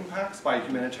psychological impacts by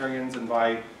humanitarians and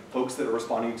by folks that are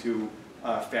responding to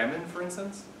famine, for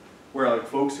instance, where like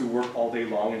folks who work all day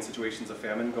long in situations of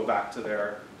famine go back to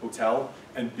their hotel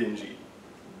and binge eat.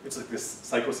 It's like this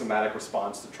psychosomatic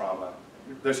response to trauma.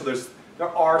 There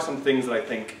are some things that I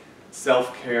think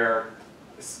self-care,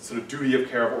 sort of duty of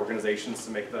care of organizations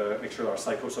to make sure that our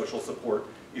psychosocial support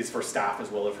is for staff as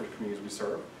well as for the communities we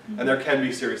serve. Mm-hmm. And there can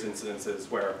be serious incidences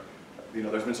where, you know,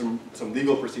 there's been some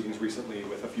legal proceedings recently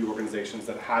with a few organizations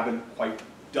that haven't quite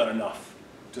done enough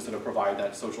to sort of provide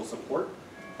that social support.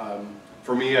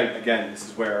 For me, again, this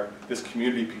is where this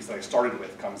community piece that I started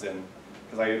with comes in,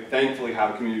 because I thankfully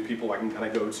have a community of people I can kind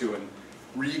of go to and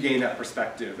regain that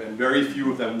perspective, and very few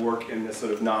of them work in this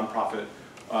sort of nonprofit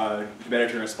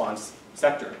humanitarian response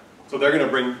sector. So they're going to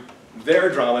bring their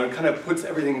drama and kind of puts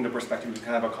everything into perspective. You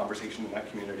kind of have a conversation in that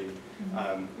community,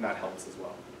 and that helps as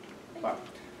well. But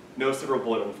no silver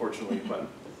bullet, unfortunately, but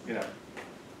you know,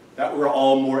 that we're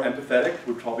all more empathetic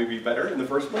would probably be better in the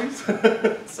first place.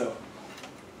 So,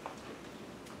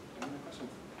 any other questions?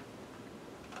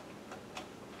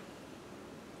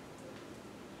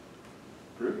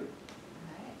 Groovy.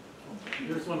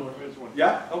 There's one more. There's one.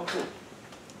 Yeah. Oh, cool.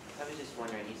 I was just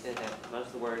wondering, you said that most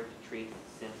of the work treats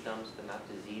symptoms but not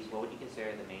disease. What would you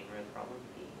consider the main root problem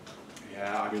to be?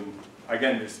 Yeah, I mean,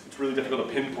 again, it's really difficult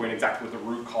to pinpoint exactly what the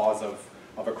root cause of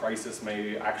a crisis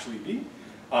may actually be.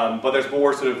 But there's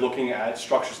more sort of looking at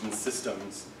structures and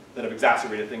systems that have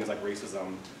exacerbated things like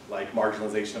racism, like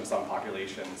marginalization of some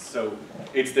populations. So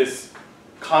it's this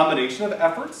combination of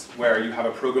efforts where you have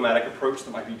a programmatic approach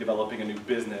that might be developing a new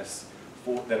business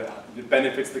that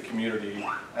benefits the community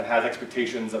and has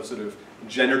expectations of sort of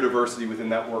gender diversity within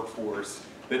that workforce,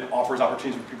 that offers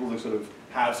opportunities for people to sort of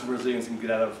have some resilience and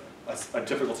get out of a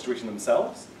difficult situation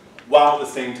themselves, while at the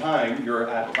same time you're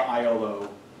at the ILO,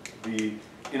 the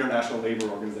International Labor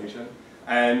Organization,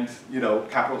 and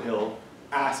Capitol Hill,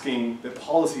 asking that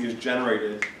policy is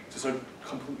generated to sort of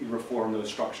completely reform those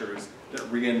structures that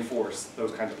reinforce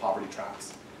those kinds of poverty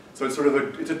traps. So it's sort of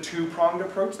a two-pronged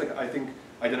approach that I think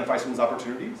identifies some of those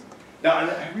opportunities. Now,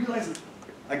 and I realize that,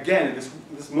 again, in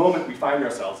this moment we find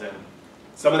ourselves in,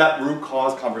 some of that root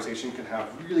cause conversation can have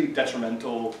really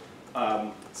detrimental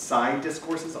side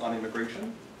discourses on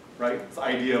immigration, right? It's the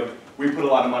idea of we put a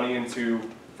lot of money into,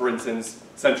 for instance,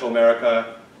 Central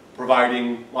America,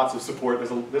 providing lots of support.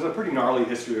 There's a pretty gnarly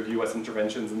history of US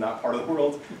interventions in that part of the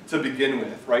world to begin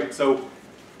with, right? So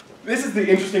this is the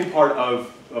interesting part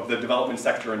of the development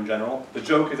sector in general. The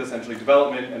joke is essentially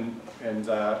development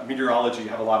and meteorology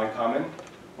have a lot in common,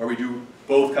 where we do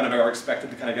both kind of are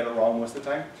expected to kind of get it wrong most of the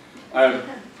time.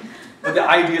 But the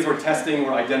idea is we're testing,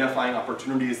 we're identifying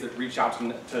opportunities that reach out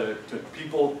to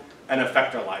people and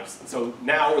affect their lives. And so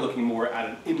now we're looking more at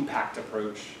an impact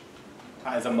approach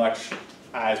as much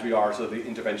as we are sort of the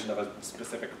intervention of a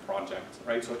specific project,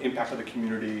 right? So impact of the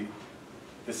community,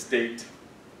 the state,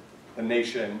 the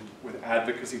nation, with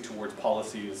advocacy towards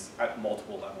policies at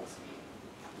multiple levels.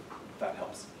 That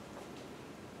helps.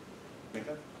 Make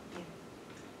that?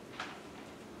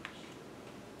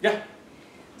 Yeah.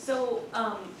 So,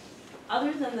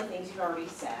 other than the things you've already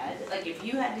said, like if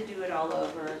you had to do it all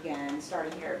over again,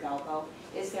 starting here at Valpo,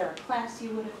 is there a class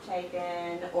you would have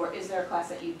taken, or is there a class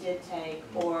that you did take,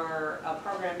 or a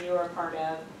program you were a part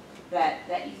of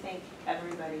that you think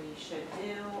everybody should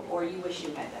do, or you wish you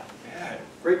had done? Yeah,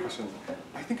 great question.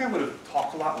 I think I would have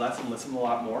talked a lot less and listened a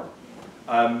lot more.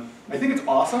 I think it's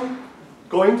awesome.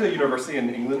 Going to university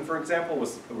in England, for example,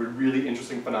 was a really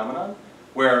interesting phenomenon,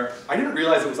 where I didn't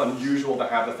realize it was unusual to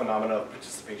have the phenomena of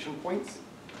participation points.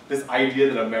 This idea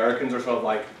that Americans are sort of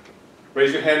like,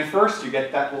 raise your hand first, you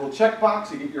get that little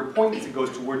checkbox, you get your points, it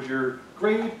goes towards your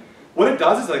grade. what it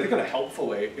does is, I think in a helpful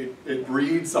way, it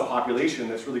breeds a population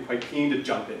that's really quite keen to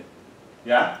jump in.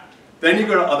 Yeah? Then you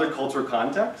go to other cultural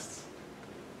contexts,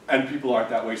 and people aren't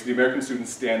that way. So the American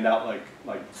students stand out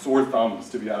like sore thumbs,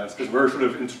 to be honest, because we're sort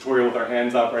of in tutorial with our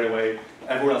hands up right away.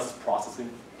 Everyone else is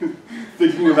processing,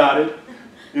 thinking about it.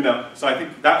 You know, so I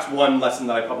think that's one lesson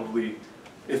that I probably,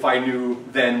 if I knew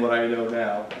then what I know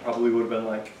now, I probably would have been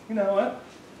like, you know what?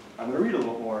 I'm going to read a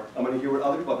little more. I'm going to hear what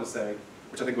other people have to say,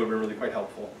 which I think would have been really quite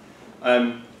helpful.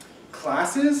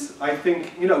 Classes, I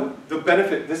think, you know, the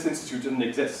benefit, this institute didn't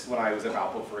exist when I was at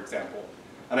Valpo, for example.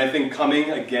 And I think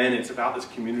coming, again, it's about this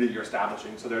community you're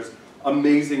establishing. So there's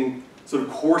amazing sort of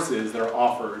courses that are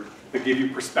offered that give you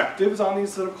perspectives on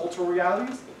these sort of cultural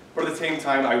realities. But at the same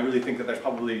time, I really think that there's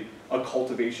probably a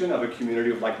cultivation of a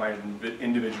community of like-minded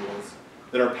individuals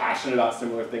that are passionate about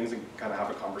similar things and kind of have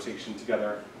a conversation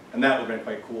together. And that would have been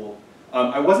quite cool.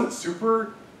 I wasn't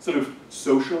super sort of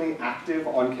socially active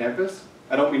on campus.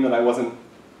 I don't mean that I wasn't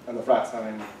on the frats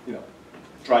having, you know,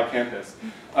 dry campus.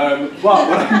 But what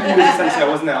I mean is essentially I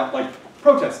wasn't out like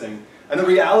protesting. And the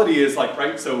reality is like,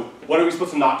 right, so what are we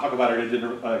supposed to not talk about at a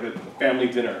dinner, a family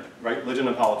dinner, right? Religion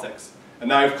and politics. And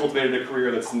now I've cultivated a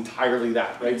career that's entirely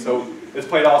that, right? So it's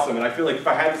quite awesome. And I feel like if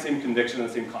I had the same conviction and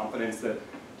the same confidence that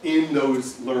in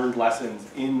those learned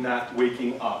lessons, in that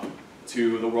waking up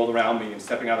to the world around me and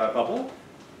stepping out of that bubble,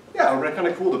 yeah, it would be kind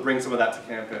of cool to bring some of that to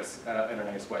campus in a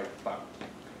nice way. But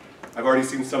I've already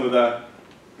seen some of the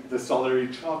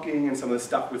solidarity chalking and some of the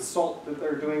stuff with SALT that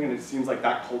they're doing, and it seems like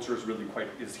that culture is really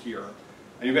is here.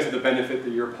 And you guys have the benefit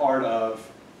that you're part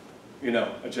of, you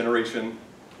know, a generation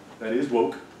that is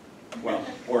woke, well,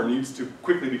 or needs to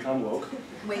quickly become woke.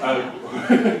 Wake up.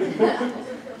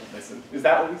 Listen, is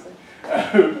that what we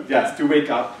say? Yes, to wake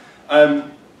up.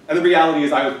 And the reality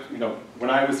is, you know, when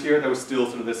I was here, there was still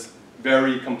sort of this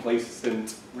very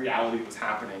complacent reality that was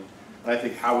happening. And I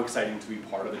think how exciting to be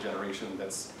part of a generation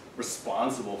that's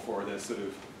responsible for this sort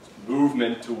of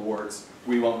movement towards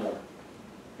we want more,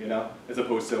 you know, as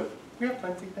opposed to we have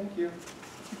plenty, thank you.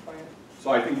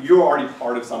 So I think you're already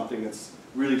part of something that's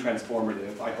really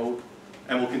transformative, I hope,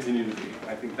 and will continue to be.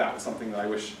 I think that was something that I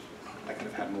wish I could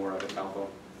have had more of at Valpo.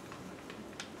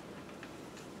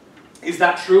 Is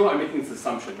that true? I'm making this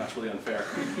assumption. That's really unfair.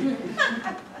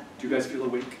 Do you guys feel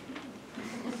awake?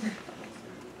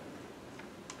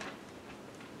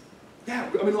 Yeah,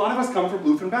 I mean, a lot of us come from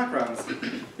Lutheran backgrounds.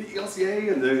 The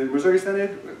ELCA and the Missouri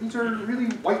Synod, these are really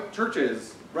white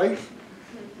churches, right?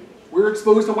 We're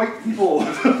exposed to white people.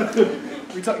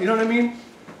 You know what I mean?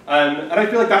 And I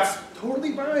feel like that's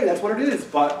totally fine, that's what it is.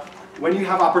 But when you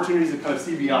have opportunities to kind of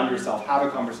see beyond yourself, have a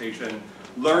conversation,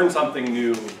 learn something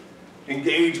new,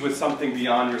 engage with something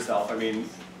beyond yourself, I mean,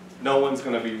 no one's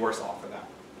going to be worse off.